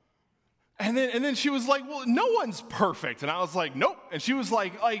 And then she was like, well, no one's perfect. And I was like, nope. And she was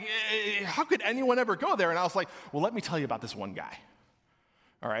like, how could anyone ever go there? And I was like, well, let me tell you about this one guy.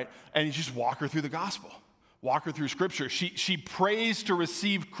 All right? And you just walk her through the gospel. Walk her through scripture. She prays to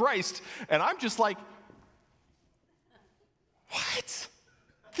receive Christ. And I'm just like, what?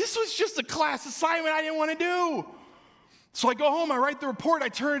 This was just a class assignment I didn't want to do. So I go home, I write the report, I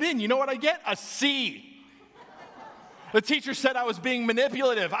turn it in. You know what I get? A C. The teacher said I was being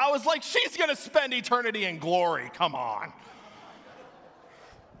manipulative. I was like, she's going to spend eternity in glory. Come on.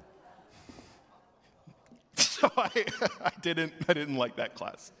 So I didn't like that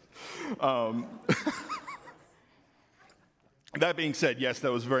class. That being said, yes,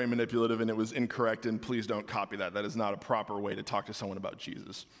 that was very manipulative and it was incorrect, and please don't copy that. That is not a proper way to talk to someone about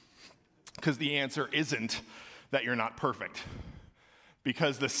Jesus. Because the answer isn't that you're not perfect.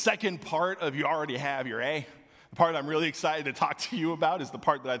 Because the second part of you already have your A, the part I'm really excited to talk to you about is the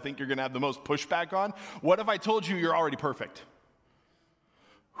part that I think you're going to have the most pushback on. What if I told you you're already perfect?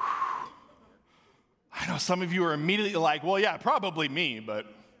 Whew. I know some of you are immediately like, well, yeah, probably me, but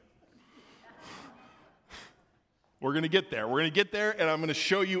we're going to get there. We're going to get there, and I'm going to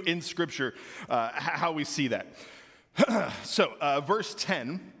show you in Scripture how we see that. So, verse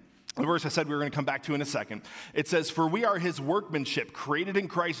 10. The verse I said we were going to come back to in a second. It says, for we are his workmanship, created in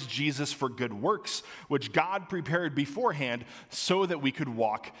Christ Jesus for good works, which God prepared beforehand so that we could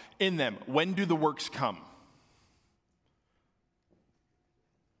walk in them. When do the works come?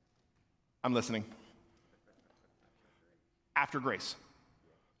 I'm listening. After grace.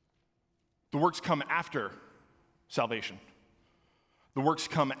 The works come after salvation. The works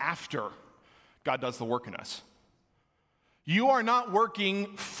come after God does the work in us. You are not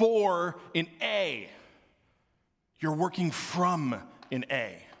working for an A. You're working from an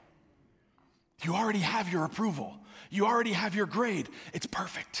A. You already have your approval. You already have your grade. It's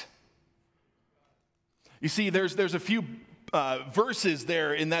perfect. You see, there's a few verses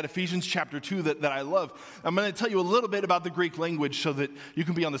there in that Ephesians chapter 2 that I love. I'm going to tell you a little bit about the Greek language so that you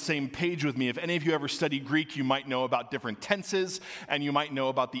can be on the same page with me. If any of you ever study Greek, you might know about different tenses, and you might know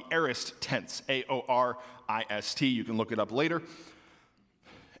about the aorist tense, A-O-R-I-S-T. You can look it up later.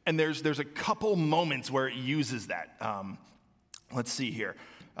 And there's a couple moments where it uses that. Let's see here.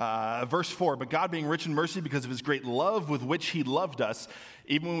 Verse 4, but God being rich in mercy because of his great love with which he loved us,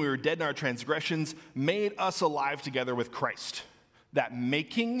 even when we were dead in our transgressions, made us alive together with Christ. That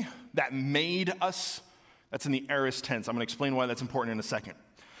making, that made us, that's in the aorist tense. I'm going to explain why that's important in a second.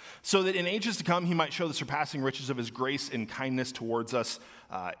 So that in ages to come, he might show the surpassing riches of his grace and kindness towards us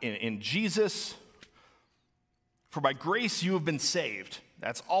in Jesus. For by grace you have been saved.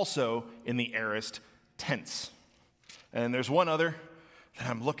 That's also in the aorist tense. And there's one other that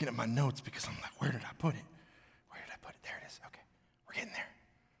I'm looking at my notes because I'm like, where did I put it? Where did I put it? There it is. Okay, we're getting there.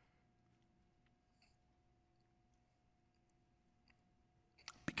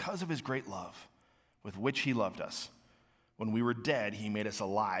 Because of his great love with which he loved us, when we were dead, he made us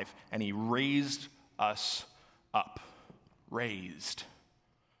alive, and he raised us up. Raised.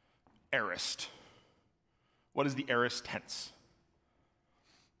 Aorist. What is the aorist tense?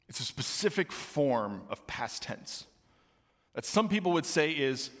 It's a specific form of past tense that some people would say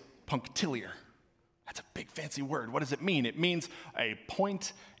is punctiliar. That's a big fancy word. What does it mean? It means a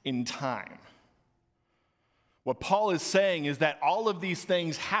point in time. What Paul is saying is that all of these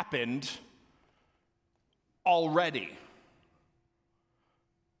things happened already.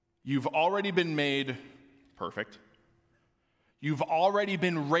 You've already been made perfect. You've already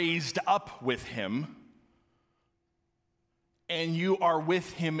been raised up with him, and you are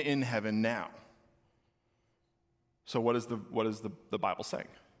with him in heaven now. So what is the Bible saying?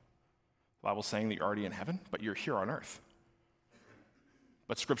 The Bible's saying that you're already in heaven, but you're here on earth.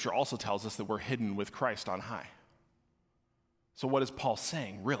 But Scripture also tells us that we're hidden with Christ on high. So what is Paul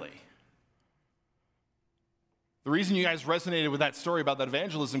saying, really? The reason you guys resonated with that story about that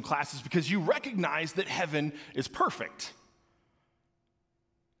evangelism class is because you recognize that heaven is perfect.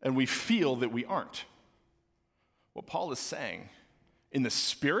 And we feel that we aren't. What Paul is saying, in the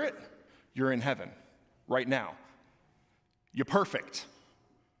spirit, you're in heaven right now. You're perfect.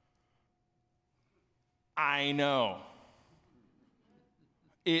 I know.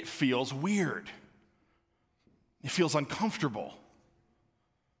 It feels weird. It feels uncomfortable.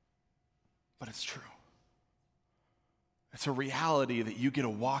 But it's true. It's a reality that you get to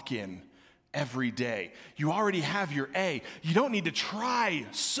walk in every day. You already have your A. You don't need to try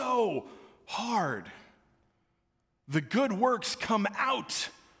so hard. The good works come out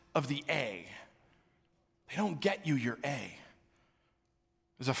of the A. They don't get you your A.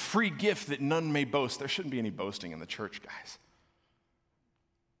 There's a free gift that none may boast. There shouldn't be any boasting in the church, guys.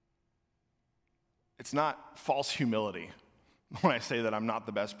 It's not false humility when I say that I'm not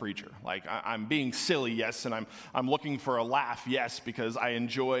the best preacher. Like, I'm being silly, yes, and I'm looking for a laugh, yes, because I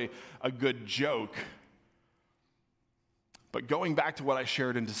enjoy a good joke. But going back to what I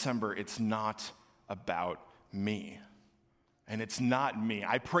shared in December, it's not about me. And it's not me.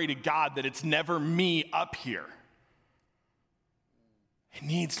 I pray to God that it's never me up here. It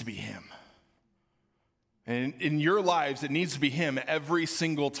needs to be him. And in your lives, it needs to be him every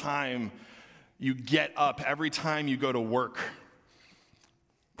single time you get up, every time you go to work.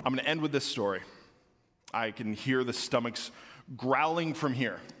 I'm going to end with this story. I can hear the stomachs growling from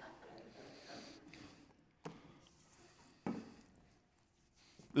here.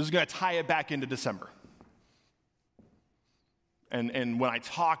 This is going to tie it back into December. And when I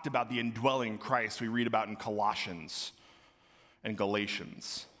talked about the indwelling Christ, we read about in Colossians and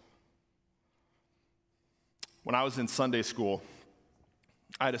Galatians. When I was in Sunday school,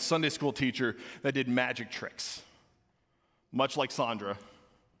 I had a Sunday school teacher that did magic tricks. Much like Sandra.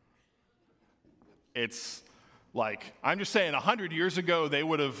 It's like, I'm just saying, 100 years ago, they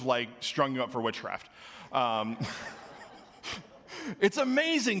would have strung you up for witchcraft. It's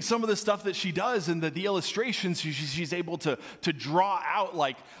amazing some of the stuff that she does and the illustrations she's able to draw out.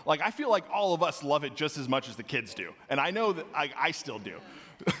 Like I feel like all of us love it just as much as the kids do. And I know that I still do.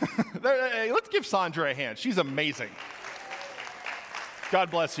 Hey, let's give Sandra a hand. She's amazing. God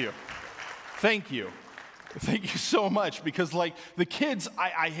bless you. Thank you. Thank you so much, because the kids,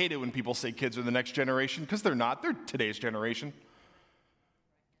 I hate it when people say kids are the next generation, because they're not. They're today's generation.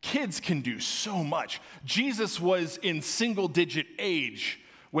 Kids can do so much. Jesus was in single-digit age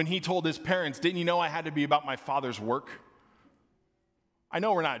when he told his parents, didn't you know I had to be about my Father's work? I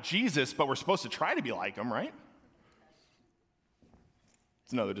know we're not Jesus, but we're supposed to try to be like him, right?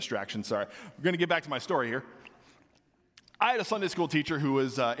 It's another distraction, sorry. I'm going to get back to my story here. I had a Sunday school teacher who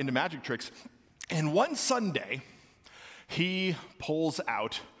was into magic tricks, And one Sunday, he pulls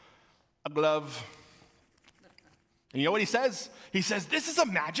out a glove. And you know what he says? He says, "This is a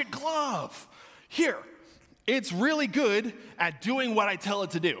magic glove. Here, it's really good at doing what I tell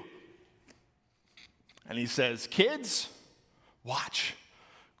it to do." And he says, "Kids, watch.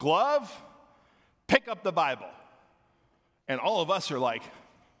 Glove, pick up the Bible." And all of us are like,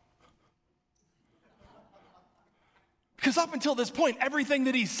 because up until this point, everything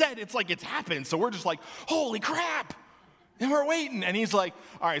that he said, it's like it's happened. So we're just like, holy crap. And we're waiting. And he's like,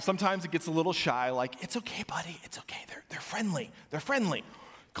 all right, sometimes it gets a little shy. Like, it's okay, buddy. It's okay. They're friendly. They're friendly.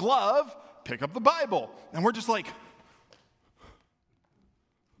 Glove, pick up the Bible. And we're just like,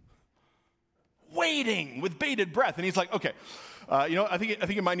 waiting with bated breath. And he's like, okay, I think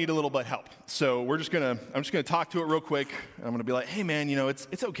it might need a little bit of help. So I'm just gonna talk to it real quick. And I'm gonna be like, hey man,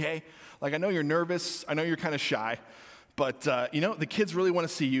 it's okay. Like, I know you're nervous. I know you're kind of shy. But, the kids really want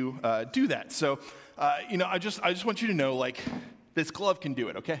to see you do that. So, I just want you to know, like, this glove can do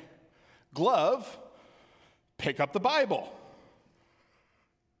it, okay? Glove, pick up the Bible.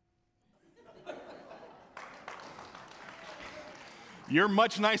 You're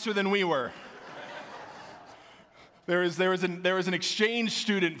much nicer than we were. There was an exchange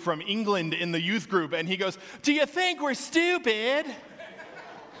student from England in the youth group, and he goes, "Do you think we're stupid?"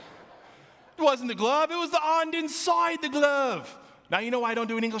 It wasn't the glove, it was the hand inside the glove. Now you know why I don't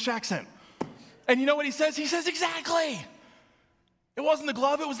do an English accent. And you know what he says? He says, exactly. It wasn't the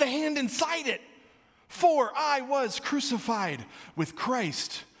glove, it was the hand inside it. "For I was crucified with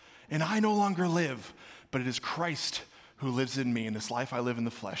Christ, and I no longer live, but it is Christ who lives in me. In this life I live in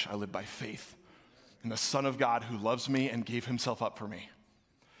the flesh, I live by faith in the Son of God who loves me and gave himself up for me."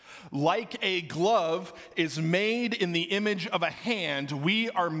 Like a glove is made in the image of a hand, we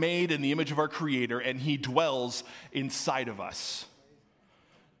are made in the image of our Creator, and he dwells inside of us.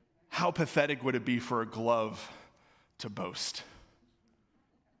 How pathetic would it be for a glove to boast?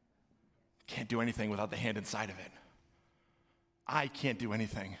 Can't do anything without the hand inside of it. I can't do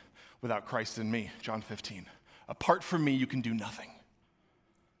anything without Christ in me, John 15. Apart from me, you can do nothing.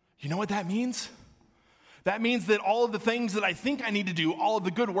 You know what that means? That means that all of the things that I think I need to do, all of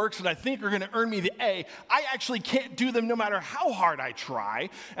the good works that I think are going to earn me the A, I actually can't do them no matter how hard I try.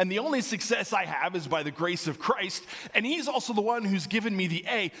 And the only success I have is by the grace of Christ. And he's also the one who's given me the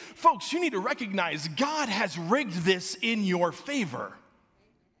A. Folks, you need to recognize God has rigged this in your favor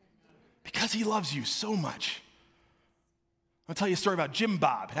because he loves you so much. I'll tell you a story about Jim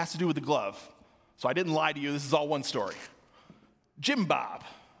Bob. It has to do with the glove. So I didn't lie to you. This is all one story. Jim Bob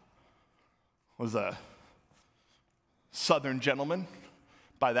was a Southern gentleman.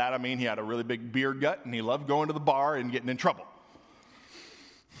 By that I mean he had a really big beer gut and he loved going to the bar and getting in trouble.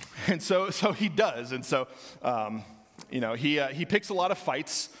 And so he does. And so, he picks a lot of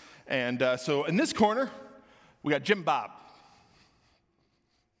fights. And so in this corner, we got Jim Bob.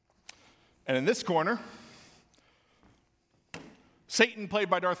 And in this corner, Satan, played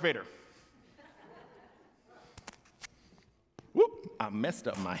by Darth Vader. Whoop, I messed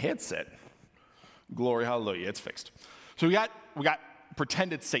up my headset. Glory, hallelujah, it's fixed. So we got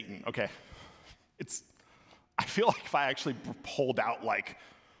pretend it's Satan, okay? I feel like if I actually pulled out like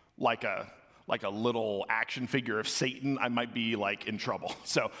a little action figure of Satan, I might be like in trouble.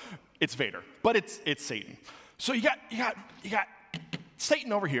 So it's Vader, but it's Satan. So you got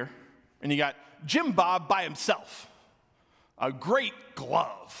Satan over here, and you got Jim Bob by himself. A great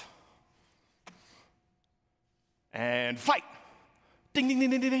glove. And fight. Ding, ding, ding,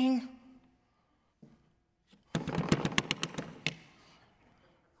 ding, ding, ding.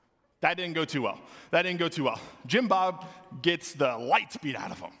 That didn't go too well. Jim Bob gets the lights beat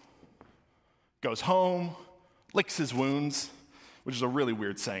out of him. Goes home, licks his wounds, which is a really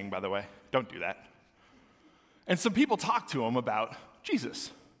weird saying, by the way. Don't do that. And some people talk to him about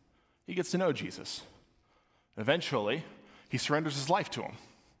Jesus. He gets to know Jesus. Eventually, he surrenders his life to him.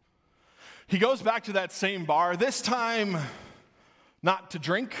 He goes back to that same bar, this time not to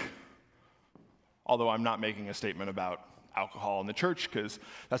drink, although I'm not making a statement about alcohol in the church because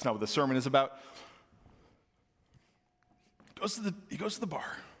that's not what the sermon is about. He goes to the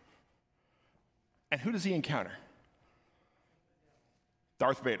bar. And who does he encounter?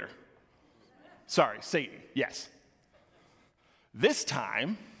 Darth Vader. Sorry, Satan, yes. This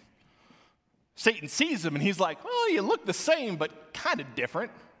time, Satan sees him and he's like, "Oh, you look the same, but kind of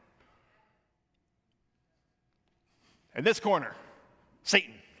different." In this corner,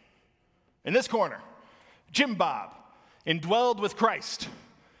 Satan. In this corner, Jim Bob, indwelled with Christ.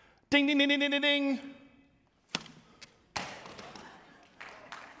 Ding, ding, ding, ding, ding, ding.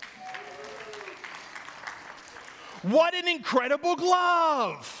 What an incredible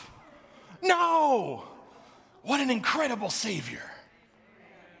glove. No! What an incredible Savior.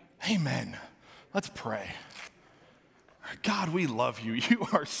 Amen. Let's pray. God, we love you. You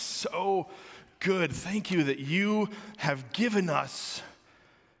are so good. Thank you that you have given us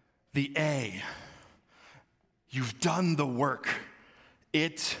the A. You've done the work.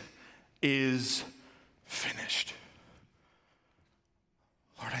 It is finished.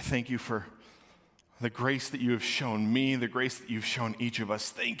 Lord, I thank you for the grace that you have shown me, the grace that you've shown each of us.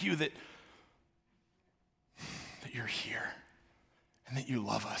 Thank you that you're here and that you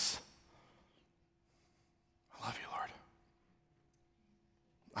love us. I love you, Lord.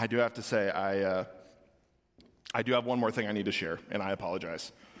 I do have to say, I do have one more thing I need to share, and I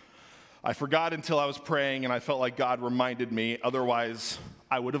apologize. I forgot until I was praying, and I felt like God reminded me. Otherwise,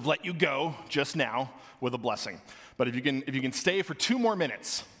 I would have let you go just now with a blessing. But if you can stay for 2 more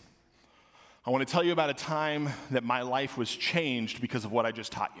minutes, I want to tell you about a time that my life was changed because of what I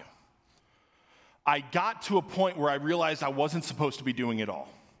just taught you. I got to a point where I realized I wasn't supposed to be doing it all.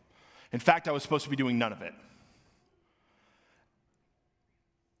 In fact, I was supposed to be doing none of it.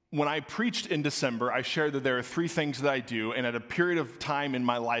 When I preached in December, I shared that there are 3 things that I do, and at a period of time in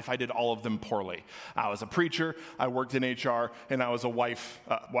my life, I did all of them poorly. I was a preacher, I worked in HR, and I was a wife,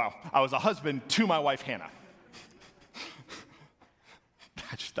 I was a husband to my wife, Hannah.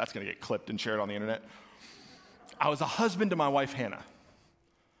 That's going to get clipped and shared on the internet. I was a husband to my wife, Hannah,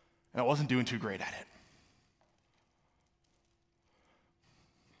 and I wasn't doing too great at it.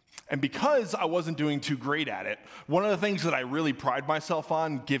 And because I wasn't doing too great at it, one of the things that I really pride myself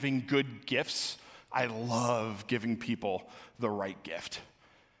on, giving good gifts, I love giving people the right gift.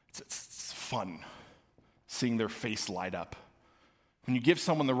 It's fun seeing their face light up. When you give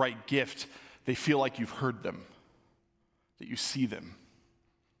someone the right gift, they feel like you've heard them, that you see them.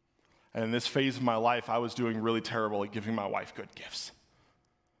 And in this phase of my life, I was doing really terrible at giving my wife good gifts.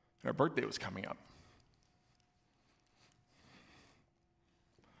 And her birthday was coming up.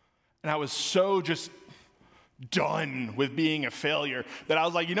 And I was so just done with being a failure that I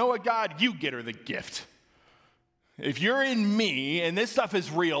was like, you know what, God, you get her the gift. If you're in me and this stuff is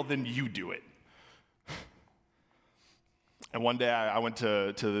real, then you do it. And one day I went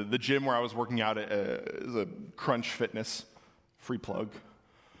to the gym where I was working out as a Crunch Fitness, free plug.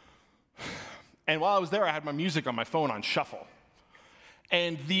 And while I was there, I had my music on my phone on shuffle.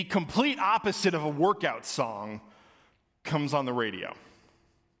 And the complete opposite of a workout song comes on the radio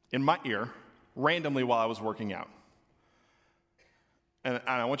in my ear, randomly while I was working out. And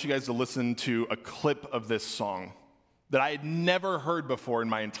I want you guys to listen to a clip of this song that I had never heard before in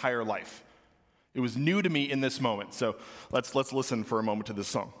my entire life. It was new to me in this moment. So let's listen for a moment to this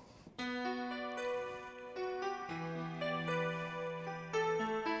song.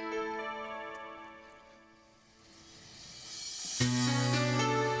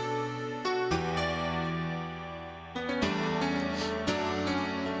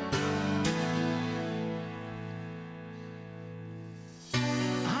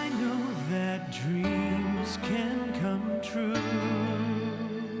 Dreams can come true.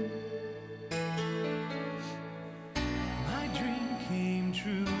 My dream came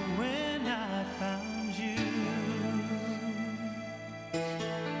true when I found you.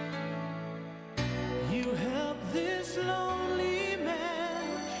 You helped this lonely man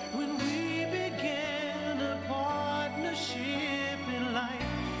when we began a partnership in life.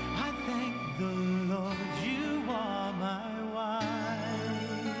 I thank the Lord you are my wife.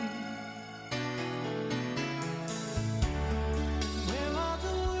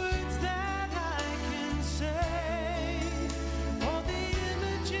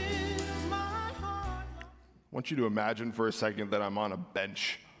 I want you to imagine for a second that I'm on a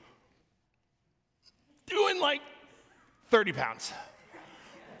bench doing like 30 pounds,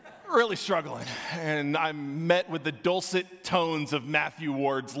 really struggling. And I'm met with the dulcet tones of Matthew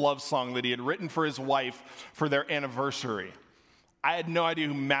Ward's love song that he had written for his wife for their anniversary. I had no idea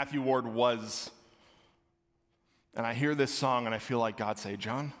who Matthew Ward was. And I hear this song and I feel like God say,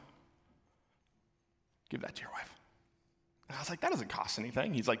 John, give that to your wife. And I was like, that doesn't cost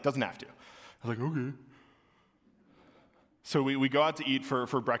anything. He's like, doesn't have to. I was like, okay. So we go out to eat for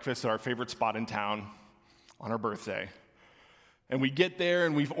breakfast at our favorite spot in town on our birthday. And we get there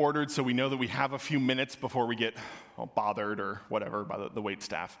and we've ordered, so we know that we have a few minutes before we get bothered or whatever by the wait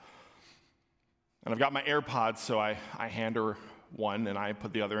staff. And I've got my AirPods, so I hand her one and I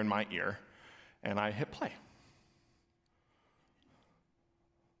put the other in my ear and I hit play.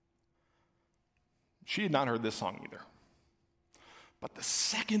 She had not heard this song either. But the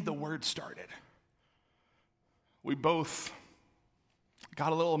second the word started, we both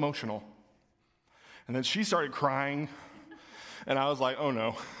got a little emotional. And then she started crying, and I was like, oh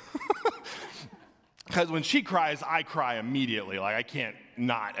no. Because when she cries, I cry immediately. Like, I can't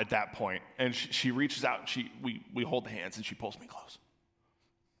not at that point. And she reaches out, and we hold hands, and she pulls me close.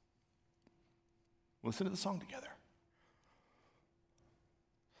 Listen to the song together.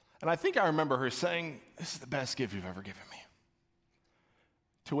 And I think I remember her saying, "This is the best gift you've ever given me."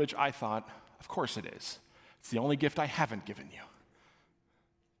 To which I thought, of course it is. It's the only gift I haven't given you.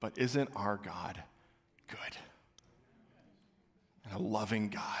 But isn't our God good? And a loving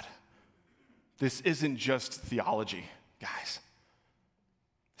God. This isn't just theology, guys.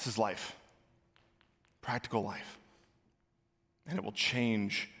 This is life. Practical life. And it will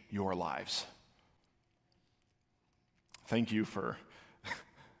change your lives. Thank you for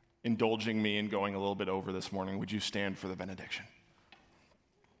indulging me in going a little bit over this morning. Would you stand for the benediction?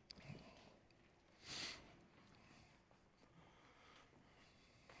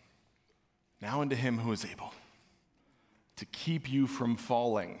 Now unto him who is able to keep you from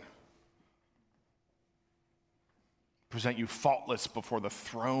falling, present you faultless before the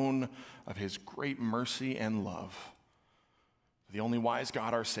throne of his great mercy and love. The only wise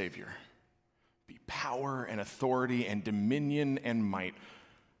God, our Savior, be power and authority and dominion and might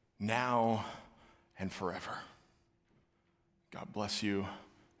now and forever. God bless you.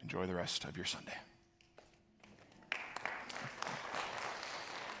 Enjoy the rest of your Sunday.